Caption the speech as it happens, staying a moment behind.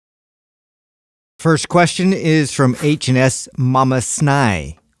First question is from H&S Mama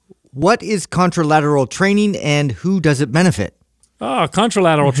Snai. What is contralateral training and who does it benefit?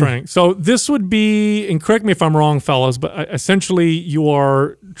 Contralateral training. So this would be, and correct me if I'm wrong, fellas, but essentially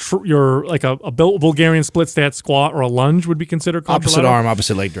you're like a Bulgarian split stat squat or a lunge would be considered contralateral. Opposite arm,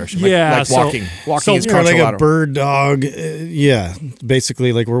 opposite leg direction. Yeah, like walking. Walking is Or contralateral. like a bird dog. Yeah,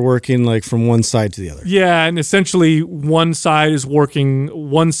 basically like we're working like from one side to the other. Yeah, and essentially one side is working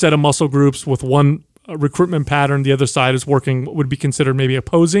one set of muscle groups with one recruitment pattern. The other side is working what would be considered maybe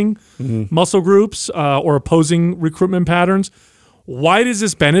opposing muscle groups or opposing recruitment patterns. Why does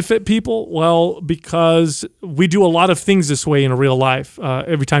this benefit people? Well, because we do a lot of things this way in real life.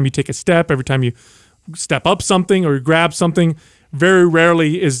 Every time you take a step, every time you step up something or you grab something, very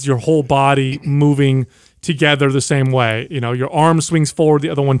rarely is your whole body moving together the same way. You know, your arm swings forward, the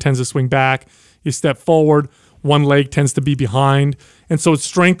other one tends to swing back. You step forward, one leg tends to be behind. And so it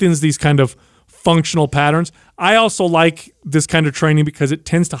strengthens these kind of functional patterns. I also like this kind of training because it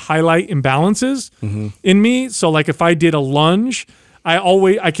tends to highlight imbalances in me. So like if I did a lunge,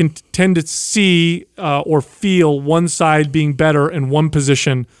 I can tend to see or feel one side being better in one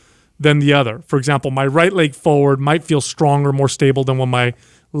position than the other. For example, my right leg forward might feel stronger, more stable than when my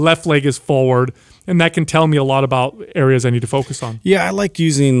left leg is forward. And that can tell me a lot about areas I need to focus on. Yeah, I like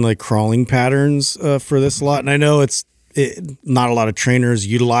using like crawling patterns for this a lot. And I know not a lot of trainers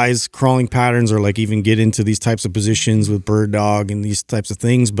utilize crawling patterns or like even get into these types of positions with bird dog and these types of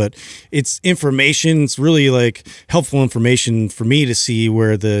things, but it's information. It's really like helpful information for me to see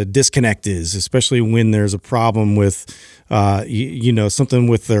where the disconnect is, especially when there's a problem with something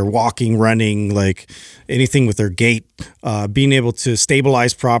with their walking, running, like anything with their gait, being able to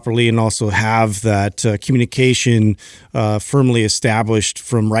stabilize properly and also have that communication firmly established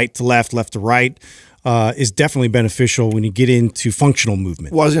from right to left, left to right. Is definitely beneficial when you get into functional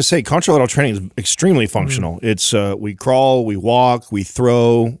movement. Well, I was going to say, contralateral training is extremely functional. It's we crawl, we walk, we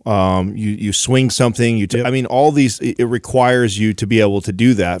throw, you swing something. I mean, all these, it requires you to be able to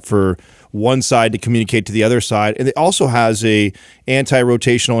do that for one side to communicate to the other side. And it also has a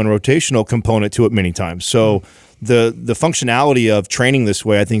anti-rotational and rotational component to it many times. So the functionality of training this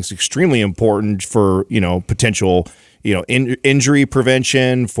way, I think, is extremely important for, potential injury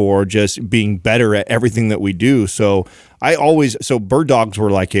prevention, for just being better at everything that we do. So bird dogs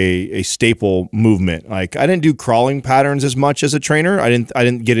were like a staple movement. Like I didn't do crawling patterns as much as a trainer. I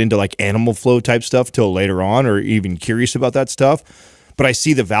didn't get into like animal flow type stuff till later on, or even curious about that stuff. But I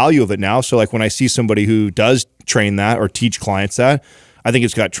see the value of it now. So like when I see somebody who does train that or teach clients that, I think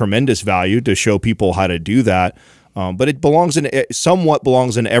it's got tremendous value to show people how to do that. But it somewhat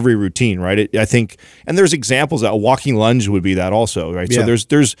belongs in every routine, right? I think, and there's examples that a walking lunge would be that also, right? Yeah. So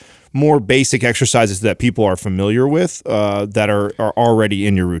there's more basic exercises that people are familiar with that are already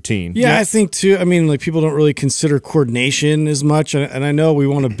in your routine. Yeah, I think too. I mean, like people don't really consider coordination as much, and I know we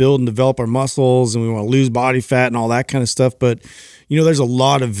want to build and develop our muscles, and we want to lose body fat and all that kind of stuff, but there's a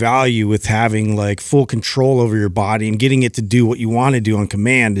lot of value with having like full control over your body and getting it to do what you want to do on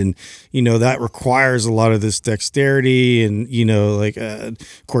command. And, that requires a lot of this dexterity and,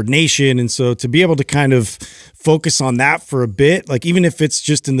 coordination. And so to be able to kind of focus on that for a bit, like even if it's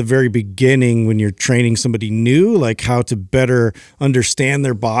just in the very beginning when you're training somebody new, like how to better understand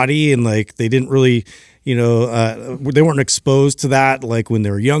their body and like they didn't really they weren't exposed to that like when they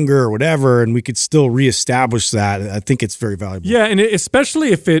were younger or whatever, and we could still reestablish that. I think it's very valuable. Yeah, and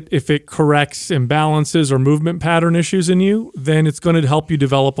especially if it corrects imbalances or movement pattern issues in you, then it's going to help you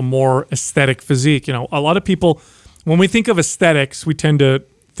develop a more aesthetic physique. A lot of people, when we think of aesthetics, we tend to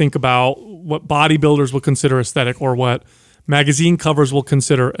think about what bodybuilders will consider aesthetic or what magazine covers will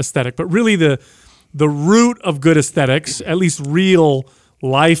consider aesthetic. But really the root of good aesthetics, at least real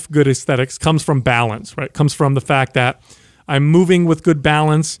life good aesthetics, comes from balance, right? It comes from the fact that I'm moving with good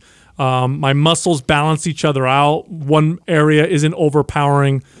balance. My muscles balance each other out. One area isn't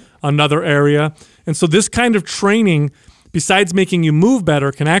overpowering another area. And so this kind of training, besides making you move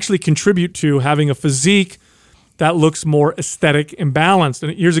better, can actually contribute to having a physique that looks more aesthetic and balanced.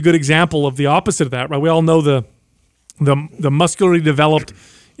 And here's a good example of the opposite of that, right? We all know the muscularly developed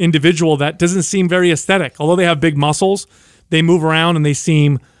individual that doesn't seem very aesthetic. Although they have big muscles, they move around and they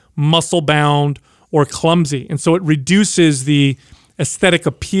seem muscle-bound or clumsy. And so it reduces the aesthetic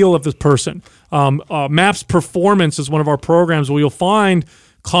appeal of this person. MAPS Performance is one of our programs where you'll find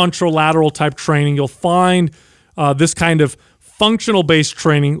contralateral type training. You'll find this kind of functional-based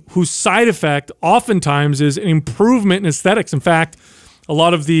training whose side effect oftentimes is an improvement in aesthetics. In fact, a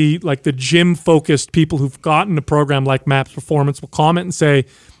lot of the gym-focused people who've gotten a program like MAPS Performance will comment and say,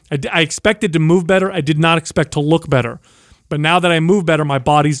 I expected to move better. I did not expect to look better. But now that I move better, my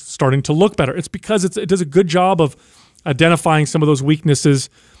body's starting to look better. It's because it does a good job of identifying some of those weaknesses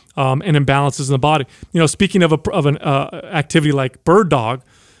and imbalances in the body. Speaking of an activity like bird dog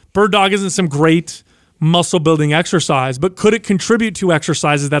isn't some great muscle building exercise, but could it contribute to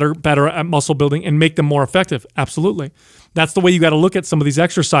exercises that are better at muscle building and make them more effective? Absolutely. That's the way you got to look at some of these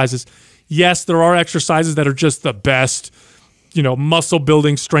exercises. Yes, there are exercises that are just the best, muscle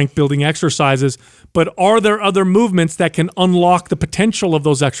building, strength building exercises, but are there other movements that can unlock the potential of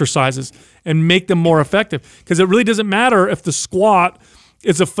those exercises and make them more effective? Because it really doesn't matter if the squat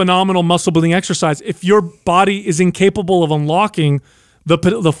is a phenomenal muscle building exercise if your body is incapable of unlocking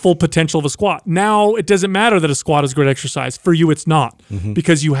the full potential of a squat. Now, it doesn't matter that a squat is great exercise. For you, it's not,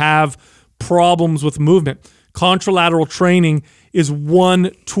 because you have problems with movement. Contralateral training is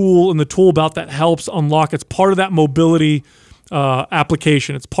one tool in the tool belt that helps unlock. It's part of that mobility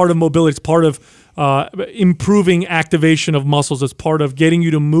application. It's part of mobility. It's part of improving activation of muscles. It's part of getting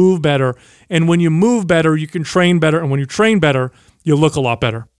you to move better. And when you move better, you can train better. And when you train better, you look a lot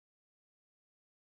better.